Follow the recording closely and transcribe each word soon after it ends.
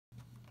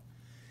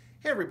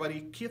Hey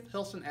everybody, Keith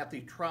Hilson at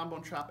the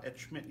Trombone Shop at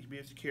Schmidt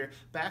Music here,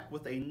 back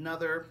with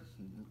another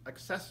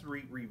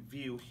accessory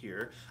review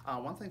here.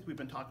 One thing we've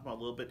been talking about a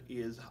little bit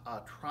is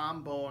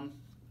trombone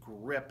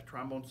grip,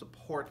 trombone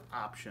support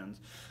options.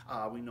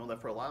 We know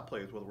that for a lot of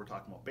players, whether we're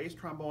talking about bass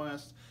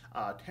trombonists,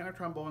 tenor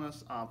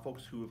trombonists,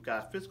 folks who have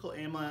got physical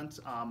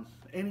ailments,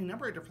 any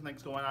number of different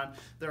things going on,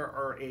 there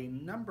are a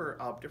number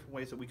of different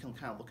ways that we can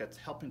kind of look at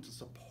helping to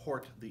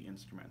support the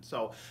instrument.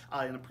 So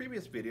in a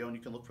previous video, and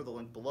you can look for the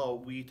link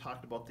below, we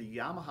talked about the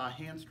Yamaha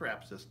hand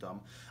strap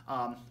system.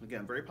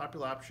 Again, very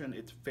popular option.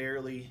 It's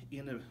fairly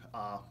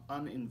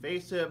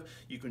uninvasive.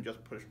 You can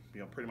just push,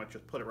 pretty much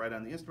just put it right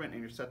on the instrument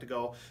and you're set to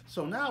go.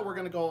 So now we're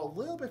going to go a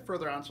little bit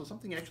further on, so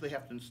something you actually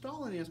have to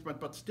install in the instrument,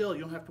 but still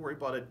you don't have to worry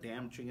about it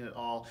damaging it at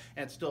all,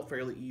 and it's still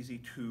fairly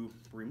easy to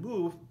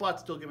remove, but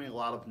still giving a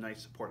lot of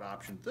nice support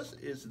options. This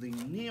is the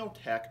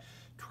Neotech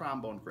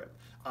trombone grip.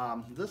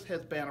 This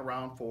has been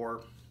around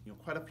for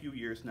quite a few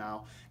years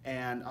now,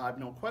 and I've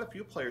known quite a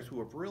few players who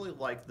have really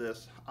liked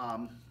this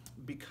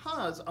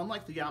because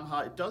unlike the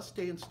Yamaha, it does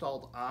stay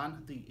installed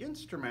on the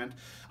instrument,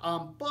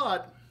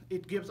 but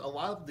it gives a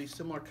lot of the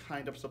similar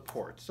kind of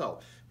support. So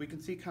we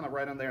can see kind of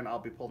right on there, and I'll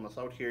be pulling this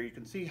out here. You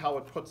can see how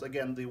it puts,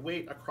 again, the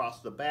weight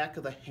across the back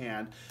of the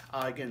hand,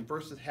 again,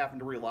 versus having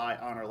to rely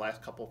on our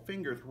last couple of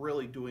fingers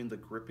really doing the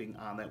gripping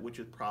on that, which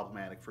is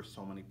problematic for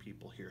so many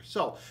people here.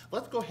 So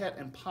let's go ahead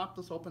and pop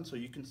this open so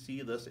you can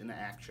see this in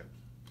action.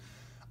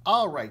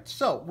 All right,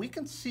 so we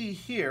can see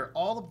here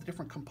all of the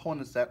different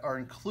components that are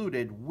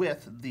included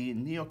with the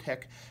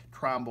Neotech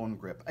trombone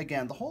grip.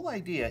 Again, the whole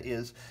idea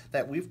is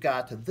that we've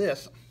got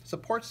this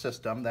support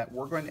system that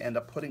we're going to end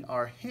up putting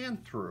our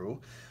hand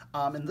through,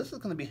 and this is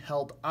going to be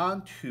held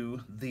onto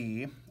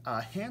the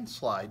hand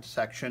slide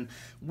section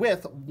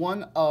with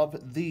one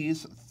of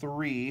these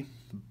three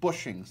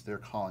bushings, they're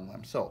calling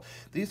them. So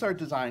these are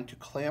designed to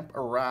clamp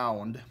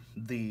around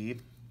the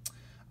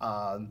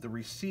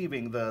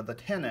receiving, the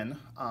tenon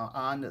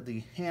on the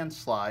hand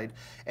slide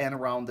and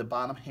around the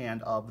bottom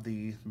hand of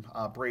the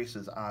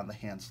braces on the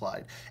hand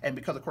slide. And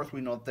because of course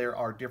we know that there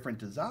are different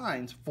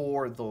designs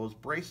for those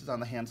braces on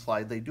the hand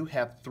slide, they do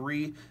have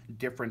three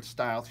different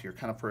styles here,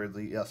 kind of for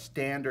the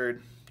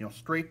standard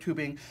straight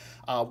tubing,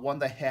 one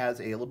that has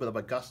a little bit of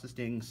a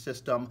gusseting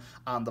system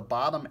on the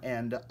bottom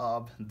end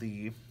of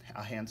the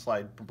hand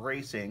slide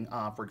bracing,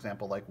 for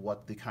example, like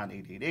what the Con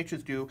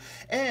 88Hs do,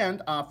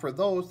 and for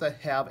those that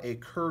have a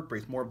curved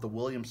brace, more of the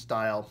Williams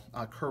style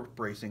curved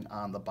bracing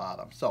on the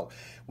bottom. So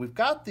we've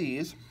got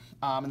these,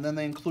 and then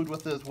they include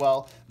with it as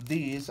well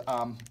these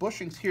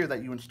bushings here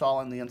that you install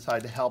on the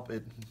inside to help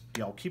it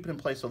keep it in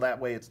place, so that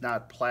way it's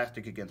not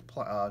plastic against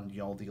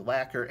the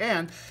lacquer,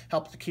 and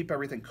helps to keep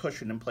everything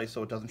cushioned in place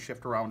so it doesn't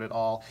shift around at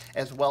all,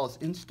 as well as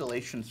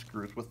installation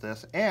screws with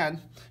this.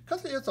 And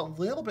because it is a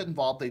little bit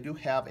involved, they do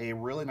have a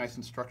really nice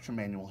instruction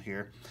manual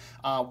here.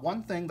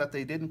 One thing that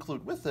they did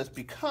include with this,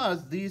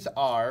 because these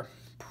are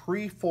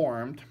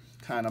pre-formed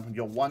kind of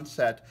one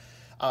set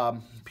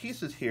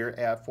pieces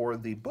here for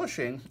the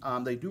bushing,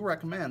 they do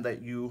recommend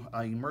that you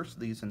immerse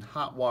these in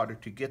hot water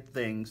to get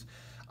things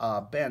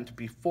bent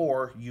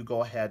before you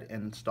go ahead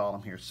and install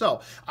them here.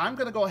 So I'm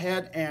going to go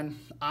ahead and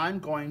I'm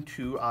going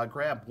to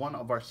grab one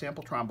of our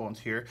sample trombones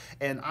here,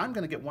 and I'm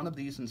going to get one of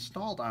these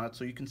installed on it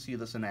so you can see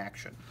this in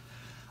action.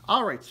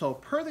 All right, so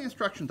per the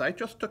instructions, I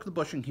just took the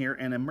bushing here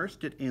and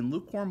immersed it in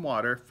lukewarm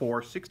water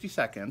for 60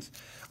 seconds.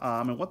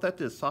 And what that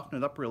did is soften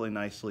it up really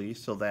nicely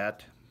so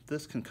that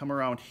this can come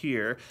around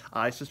here.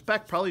 I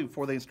suspect probably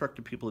before they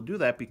instructed people to do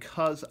that,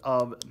 because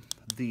of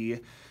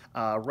the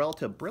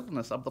relative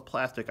brittleness of the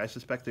plastic, I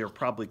suspect they were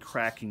probably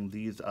cracking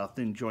these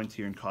thin joints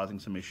here and causing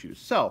some issues.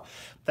 So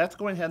that's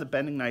going ahead and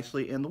bending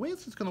nicely, and the way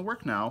this is going to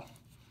work now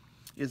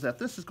is that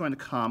this is going to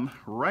come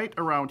right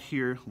around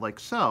here like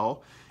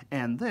so,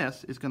 and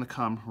this is going to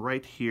come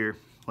right here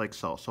like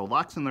so. So it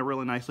locks in there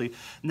really nicely.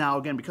 Now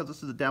again, because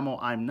this is a demo,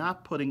 I'm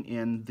not putting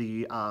in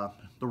the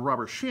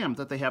rubber shims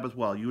that they have as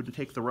well. You would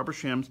take the rubber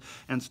shims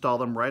and install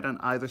them right on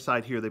either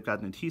side here. They've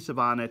got an adhesive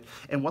on it,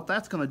 and what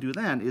that's going to do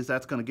then is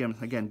that's going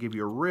to give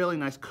you a really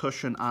nice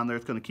cushion on there.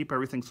 It's going to keep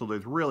everything so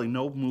there's really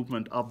no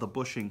movement of the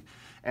bushing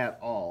at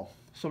all.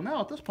 So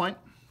now at this point,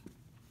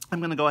 I'm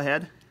going to go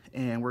ahead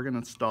and we're going to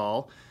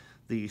install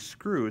the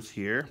screws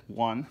here,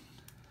 one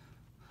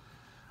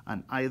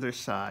on either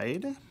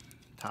side,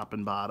 top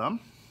and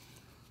bottom,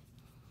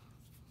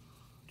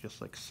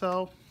 just like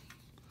so.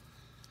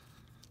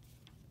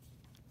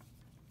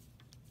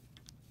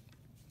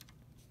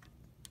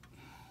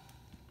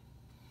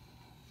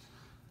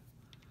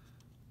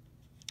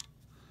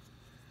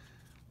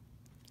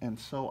 And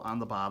so on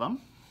the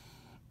bottom.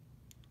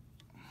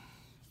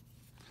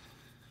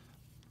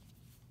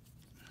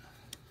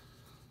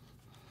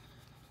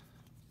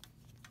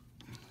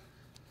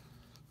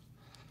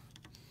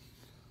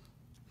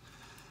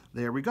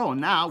 There we go. And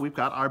now we've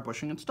got our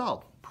bushing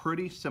installed.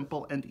 Pretty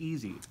simple and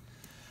easy.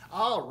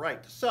 All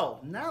right, so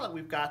now that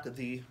we've got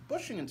the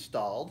bushing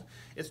installed,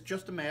 it's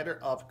just a matter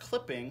of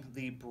clipping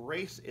the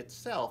brace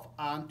itself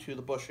onto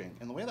the bushing.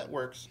 And the way that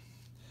works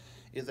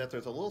is that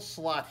there's a little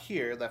slot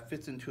here that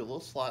fits into a little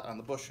slot on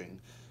the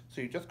bushing.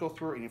 So you just go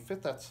through and you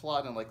fit that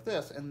slot in like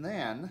this, and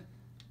then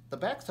the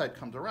back side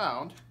comes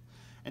around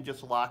and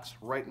just locks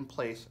right in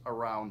place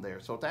around there.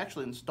 So it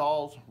actually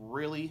installs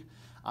really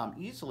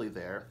easily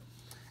there.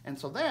 And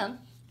so then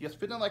you just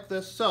fit in like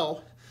this.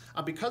 So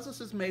because this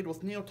is made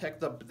with Neotech,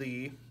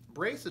 the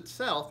brace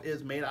itself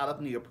is made out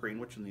of neoprene,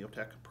 which the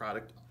Neotech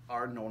product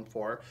are known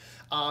for,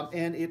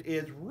 and it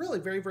is really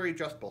very, very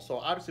adjustable. So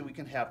obviously we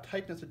can have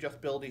tightness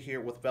adjustability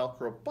here with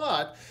Velcro,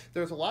 but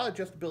there's a lot of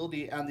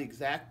adjustability on the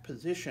exact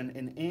position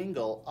and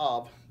angle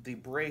of the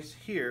brace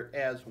here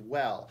as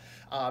well.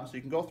 So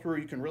you can go through,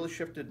 you can really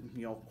shift it,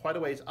 you know, quite a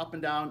ways up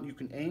and down. You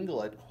can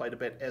angle it quite a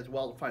bit as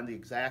well to find the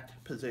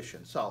exact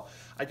position. So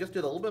I just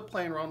did a little bit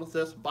playing around with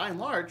this. By and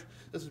large,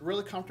 this is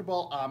really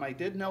comfortable. I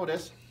did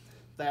notice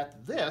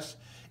that this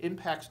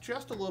impacts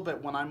just a little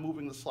bit when I'm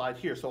moving the slide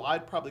here. So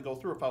I'd probably go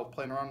through, if I was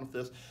playing around with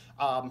this,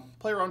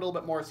 play around a little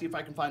bit more, see if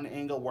I can find an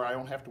angle where I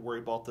don't have to worry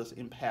about this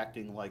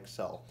impacting like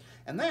so.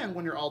 And then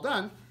when you're all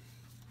done,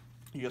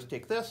 you just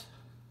take this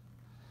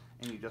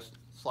and you just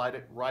slide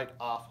it right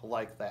off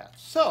like that.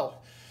 So,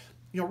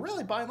 you know,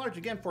 really by and large,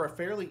 again, for a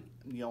fairly,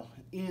 you know,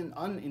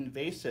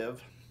 uninvasive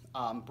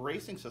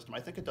bracing system,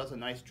 I think it does a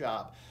nice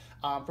job.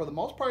 For the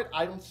most part,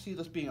 I don't see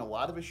this being a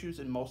lot of issues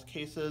in most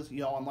cases, you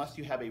know, unless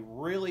you have a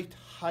really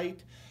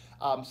tight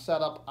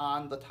setup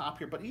on the top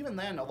here. But even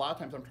then, a lot of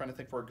times I'm trying to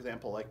think, for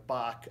example, like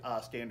Bach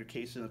standard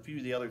cases and a few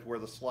of the others where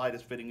the slide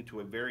is fitting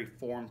into a very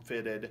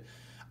form-fitted,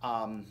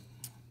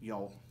 you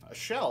know, a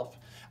shelf.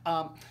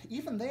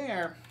 Even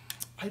there,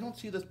 I don't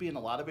see this being a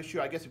lot of issue.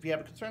 I guess if you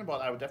have a concern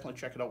about it, I would definitely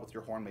check it out with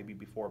your horn maybe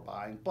before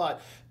buying.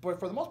 But for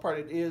the most part,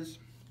 it is,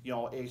 you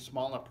know, a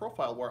small enough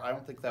profile where I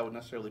don't think that would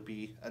necessarily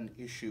be an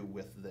issue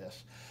with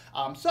this.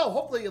 So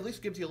hopefully at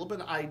least gives you a little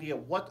bit of an idea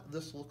what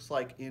this looks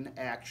like in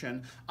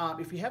action.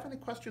 If you have any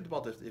questions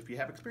about this, if you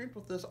have experience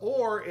with this,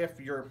 or if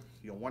you're,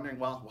 you know, wondering,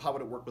 well, how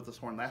would it work with this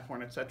horn, that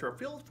horn, etc.,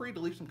 feel free to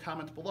leave some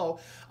comments below.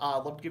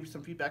 I'd love to give you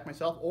some feedback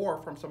myself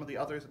or from some of the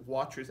other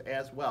watchers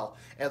as well.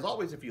 As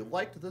always, if you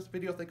liked this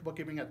video, think about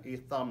giving it a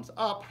thumbs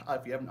up.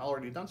 If you haven't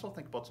already done so,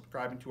 think about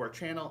subscribing to our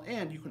channel,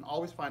 and you can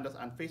always find us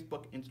on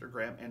Facebook,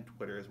 Instagram, and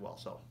Twitter as well.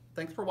 So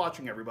thanks for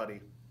watching, everybody.